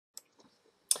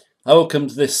Welcome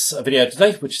to this video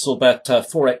today, which is all about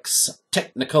Forex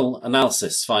technical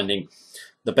analysis, finding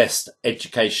the best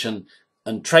education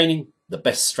and training, the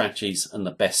best strategies and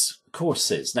the best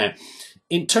courses. Now,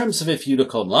 in terms of if you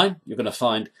look online, you're going to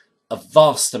find a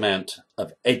vast amount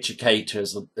of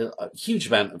educators, a huge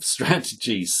amount of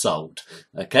strategies sold.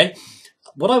 Okay,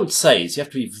 what I would say is you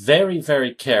have to be very,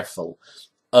 very careful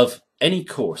of any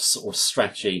course or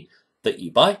strategy that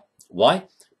you buy. Why?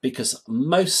 Because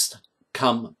most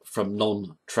come from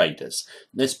non-traders.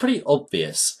 And it's pretty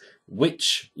obvious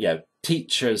which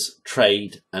teachers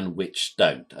trade and which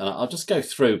don't. And I'll just go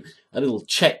through a little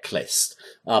checklist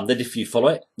that if you follow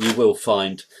it, you will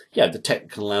find the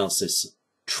technical analysis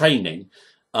training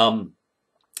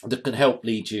that can help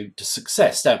lead you to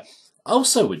success. Now, I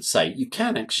also would say you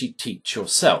can actually teach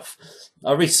yourself.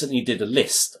 I recently did a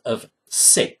list of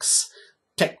 6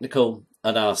 technical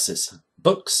analysis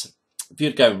books. If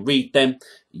you'd go and read them,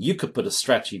 you could put a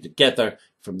strategy together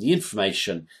from the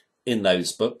information in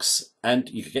those books and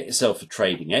you could get yourself a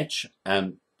trading edge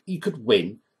and you could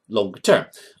win longer term.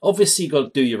 Obviously, you've got to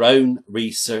do your own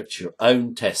research, your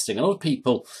own testing. A lot of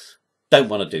people don't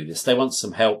want to do this. They want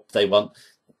some help. They want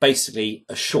basically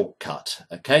a shortcut.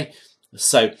 Okay,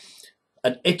 so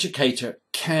an educator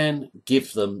can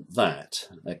give them that.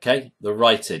 Okay, the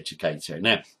right educator.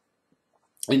 Now,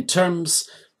 in terms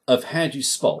of how do you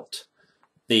spot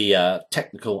the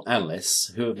technical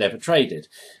analysts who have never traded?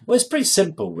 Well, it's pretty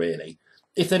simple, really.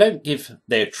 If they don't give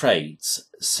their trades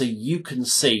so you can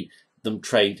see them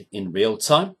trade in real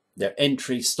time, their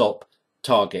entry, stop,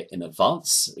 target in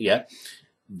advance,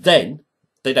 then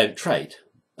they don't trade.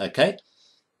 Okay,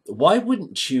 why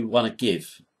wouldn't you want to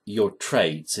give your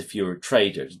trades, if you're a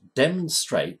trader,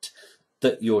 demonstrate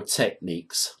that your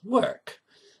techniques work?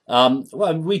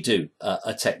 Well, we do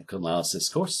a technical analysis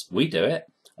course. We do it.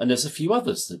 And there's a few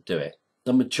others that do it.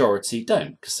 The majority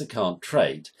don't because they can't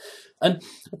trade. And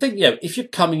I think, if you're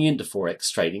coming into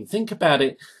Forex trading, think about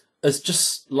it as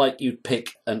just like you'd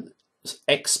pick an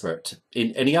expert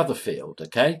in any other field,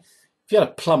 okay? If you had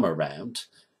a plumber around,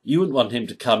 you wouldn't want him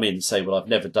to come in and say, well, I've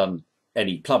never done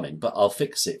any plumbing, but I'll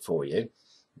fix it for you.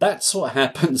 That's what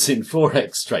happens in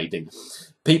Forex trading.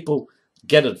 People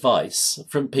get advice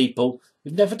from people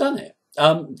who've never done it.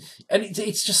 And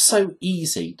it's just so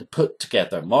easy to put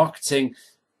together marketing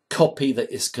copy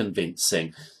that is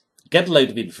convincing, get a load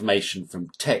of information from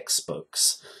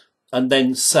textbooks, and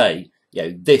then say,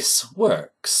 this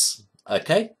works.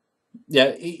 Okay?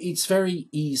 It's very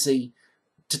easy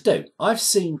to do. I've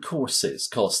seen courses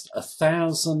cost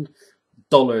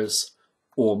 $1,000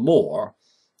 or more,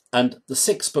 and the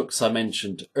 6 books I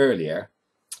mentioned earlier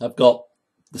have got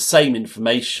the same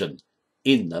information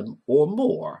in them or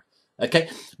more. Okay,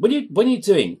 when you're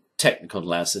doing technical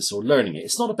analysis or learning it,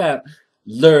 it's not about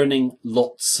learning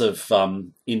lots of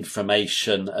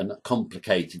information and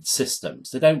complicated systems.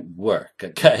 They don't work.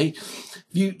 Okay,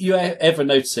 you ever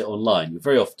notice it online? You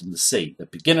very often see the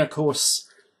beginner course,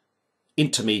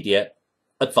 intermediate,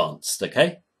 advanced.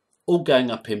 Okay, all going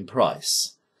up in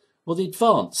price. Well, the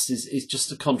advanced is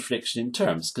just a contradiction in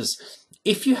terms, because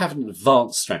if you have an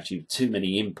advanced strategy with too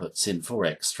many inputs in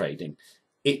Forex trading,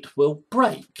 it will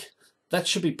break. That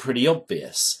should be pretty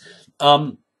obvious.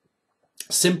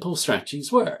 Simple strategies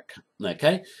work.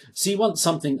 Okay, so you want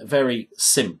something very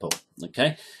simple.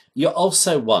 Okay, you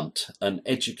also want an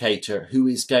educator who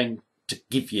is going to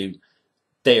give you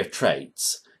their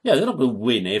trades. They're not going to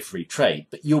win every trade,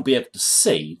 but you'll be able to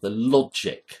see the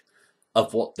logic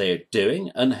of what they're doing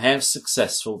and how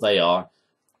successful they are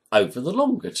over the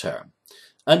longer term.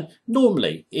 And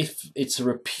normally, if it's a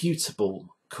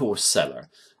reputable course seller,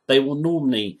 they will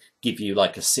normally give you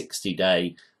like a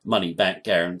 60-day money-back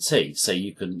guarantee. So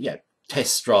you can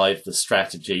test drive the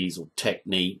strategies or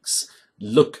techniques,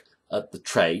 look at the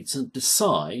trades and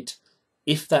decide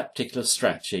if that particular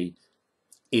strategy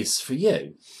is for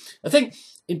you. I think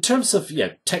in terms of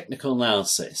technical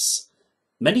analysis,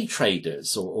 many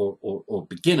traders or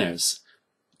beginners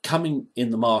coming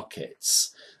in the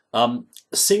markets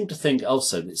seem to think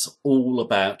also that it's all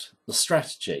about the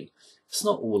strategy. It's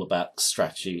not all about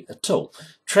strategy at all.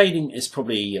 Trading is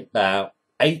probably about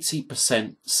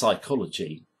 80%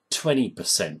 psychology,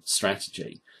 20%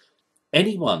 strategy.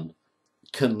 Anyone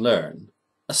can learn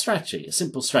a strategy. A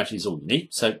simple strategy is all you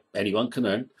need, so anyone can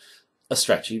learn a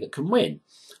strategy that can win.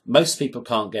 Most people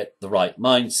can't get the right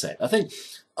mindset. I think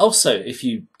also if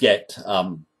you get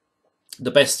the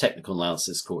best technical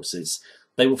analysis courses,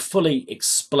 they will fully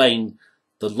explain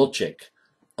the logic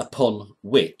upon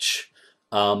which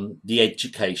the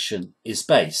education is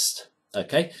based.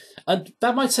 Okay, and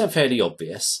that might sound fairly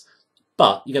obvious,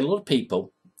 but you get a lot of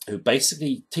people who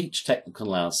basically teach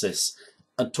technical analysis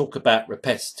and talk about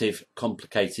repetitive,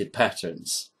 complicated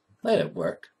patterns. They don't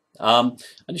work. And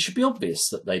it should be obvious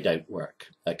that they don't work.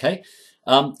 Okay,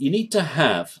 you need to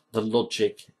have the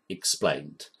logic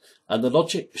explained, and the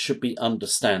logic should be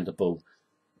understandable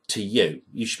to you.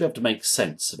 You should be able to make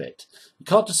sense of it. You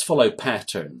can't just follow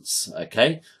patterns.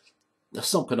 Okay,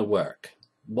 that's not going to work.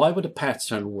 Why would a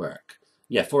pattern work?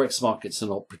 Yeah, Forex markets are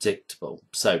not predictable.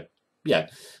 So, yeah,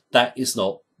 that is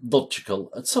not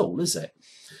logical at all, is it?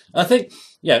 I think,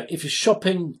 yeah, if you're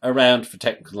shopping around for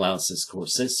technical analysis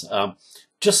courses,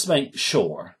 just make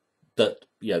sure that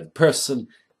the person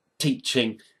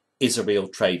teaching is a real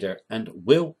trader and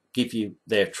will give you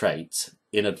their trades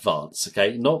in advance.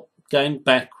 Okay, not going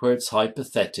backwards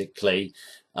hypothetically.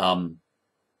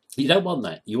 You don't want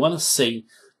that. You want to see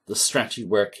the strategy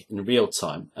work in real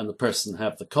time and the person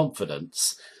have the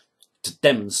confidence to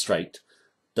demonstrate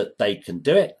that they can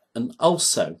do it. And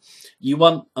also, you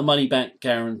want a money-back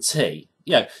guarantee.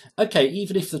 Yeah, okay,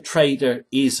 even if the trader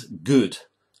is good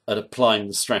at applying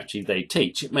the strategy they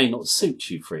teach, it may not suit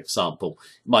you, for example.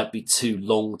 It might be too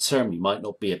long-term. You might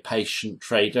not be a patient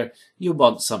trader. You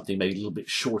want something maybe a little bit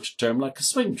shorter-term, like a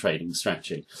swing trading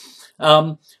strategy.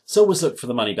 So always look for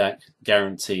the money-back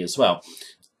guarantee as well.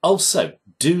 Also,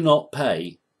 do not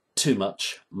pay too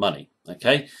much money,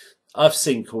 okay? I've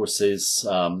seen courses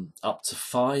up to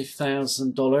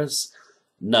 $5,000.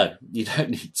 No, you don't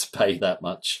need to pay that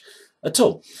much at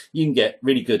all. You can get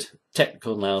really good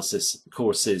technical analysis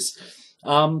courses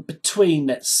between,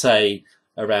 let's say,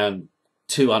 around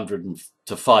 $200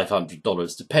 to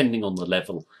 $500, depending on the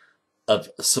level of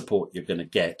support you're going to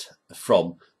get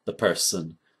from the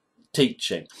person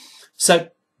teaching. So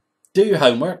do your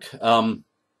homework.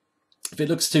 If it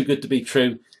looks too good to be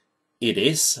true, it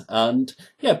is. And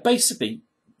yeah, basically,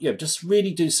 just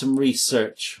really do some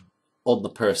research on the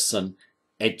person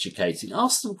educating.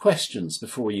 Ask them questions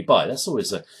before you buy. That's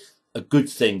always a good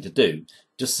thing to do,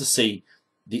 just to see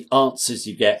the answers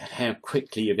you get, how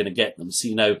quickly you're going to get them, so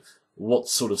you know what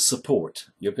sort of support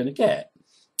you're going to get.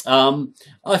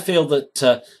 I feel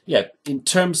that, in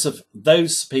terms of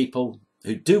those people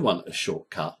who do want a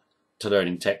shortcut to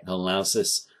learning technical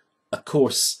analysis, a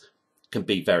course can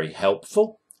be very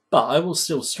helpful. But I will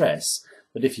still stress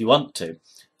that if you want to,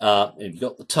 if you've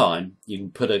got the time, you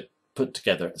can put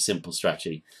together a simple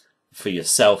strategy for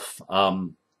yourself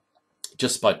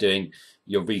just by doing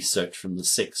your research from the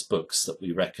 6 books that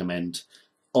we recommend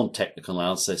on technical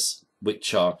analysis,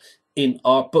 which are in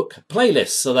our book playlist.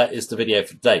 So that is the video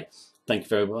for today. Thank you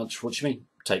very much for watching me.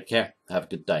 Take care. Have a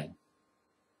good day.